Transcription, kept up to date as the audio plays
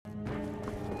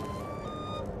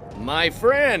My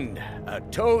friend, a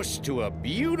toast to a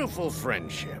beautiful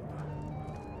friendship.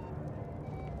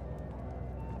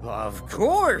 Of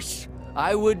course!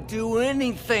 I would do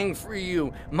anything for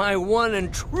you, my one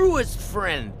and truest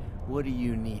friend. What do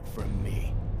you need from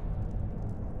me?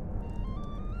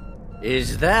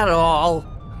 Is that all?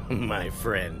 My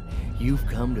friend, you've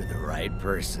come to the right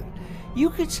person. You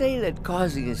could say that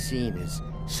causing a scene is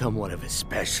somewhat of a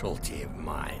specialty of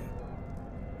mine.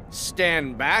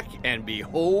 Stand back and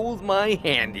behold my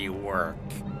handiwork.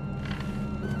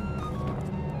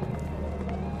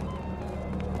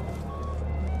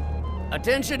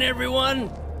 Attention, everyone!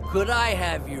 Could I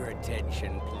have your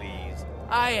attention, please?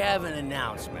 I have an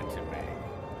announcement to make.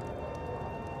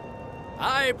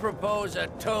 I propose a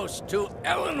toast to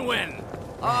Elenwen,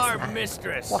 our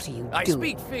mistress. What are you I doing?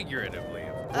 speak figuratively,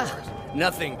 of course.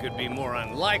 Nothing could be more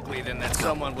unlikely than that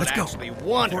someone would actually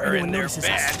want her in their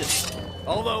bed.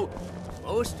 Although,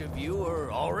 most of you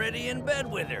are already in bed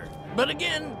with her. But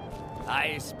again,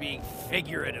 I speak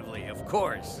figuratively, of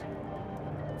course.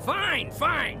 Fine,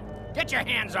 fine. Get your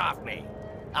hands off me.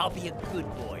 I'll be a good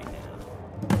boy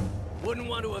now. Wouldn't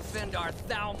want to offend our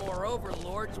Thalmor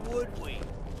overlords, would we?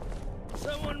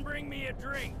 Someone bring me a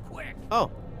drink, quick.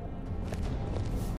 Oh,